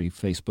Mastery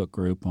Facebook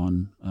group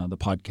on the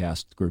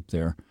podcast group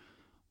there.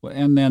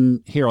 And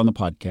then here on the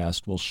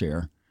podcast, we'll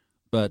share.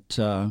 But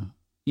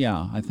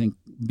yeah, I think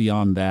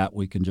beyond that,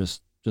 we can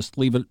just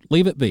leave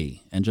it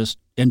be and just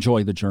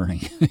enjoy the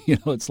journey. You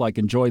know, it's like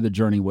enjoy the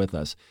journey with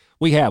us.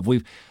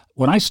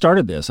 When I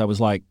started this, I was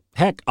like,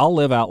 heck, I'll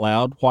live out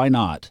loud. Why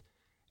not?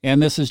 And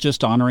this is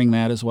just honoring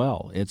that as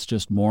well. It's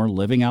just more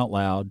living out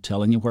loud,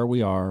 telling you where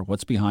we are,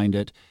 what's behind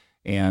it,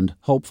 and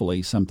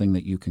hopefully something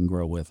that you can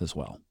grow with as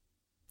well.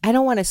 I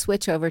don't want to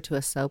switch over to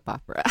a soap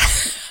opera.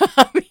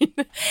 I mean,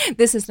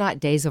 this is not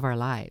Days of Our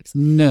Lives.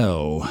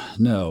 No,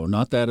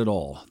 not that at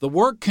all. The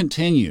work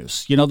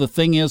continues. You know, the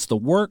thing is, the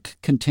work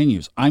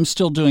continues. I'm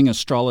still doing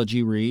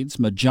astrology reads.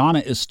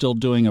 Majana is still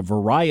doing a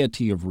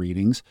variety of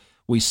readings.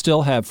 We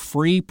still have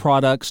free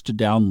products to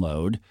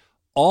download.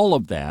 All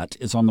of that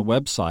is on the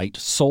website,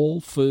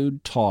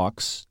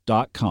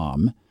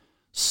 soulfoodtalks.com.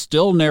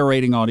 Still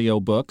narrating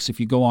audiobooks. If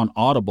you go on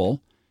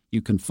Audible,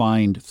 you can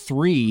find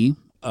 3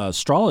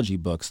 astrology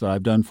books that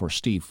I've done for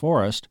Steve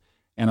Forrest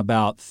and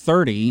about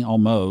 30,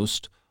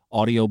 almost,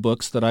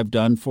 audiobooks that I've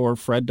done for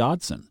Fred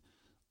Dodson.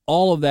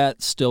 All of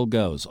that still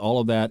goes.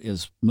 All of that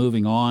is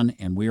moving on,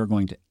 and we are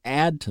going to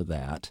add to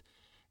that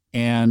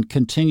and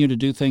continue to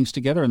do things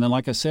together. And then,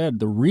 like I said,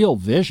 the real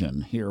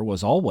vision here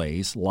was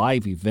always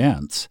live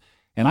events.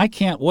 And I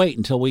can't wait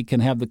until we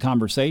can have the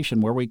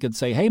conversation where we could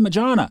say, hey,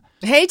 Majana.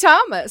 Hey,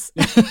 Thomas.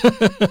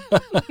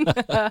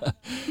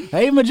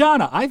 Hey,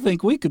 Majana, I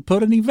think we could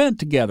put an event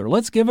together.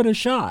 Let's give it a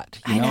shot.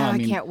 I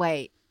can't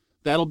wait.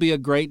 That'll be a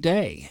great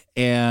day.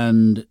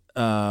 And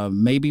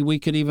maybe we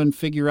could even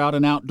figure out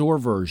an outdoor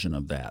version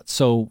of that.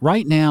 So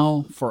right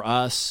now, for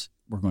us,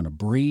 we're going to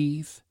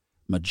breathe.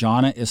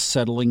 Majana is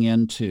settling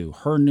into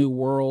her new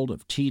world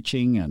of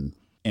teaching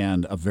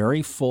and a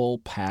very full,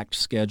 packed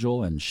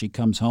schedule, and she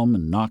comes home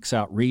and knocks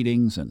out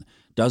readings and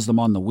does them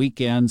on the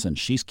weekends, and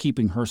she's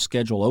keeping her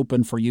schedule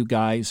open for you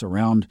guys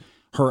around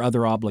her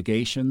other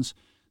obligations.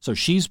 So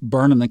she's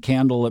burning the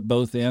candle at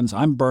both ends.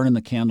 I'm burning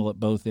the candle at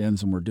both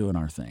ends, and we're doing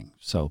our thing.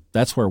 So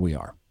that's where we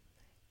are.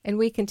 And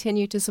we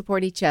continue to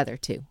support each other,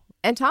 too.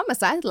 And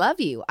Thomas, I love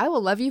you. I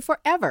will love you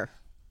forever.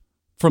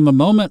 From the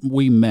moment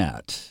we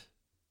met,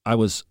 I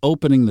was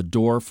opening the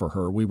door for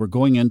her. We were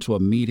going into a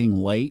meeting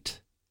late,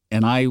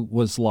 and I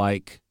was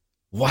like,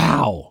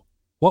 wow,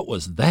 what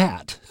was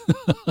that?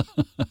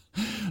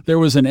 There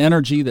was an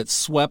energy that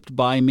swept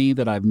by me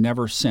that I've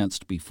never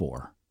sensed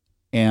before.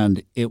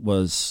 And it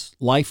was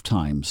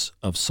lifetimes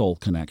of soul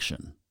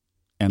connection.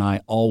 And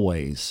I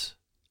always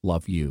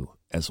love you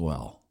as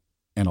well,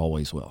 and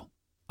always will.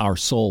 Our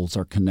souls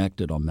are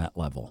connected on that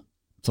level.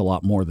 It's a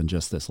lot more than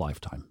just this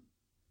lifetime.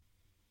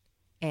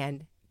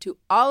 And to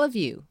all of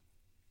you,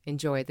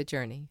 enjoy the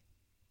journey.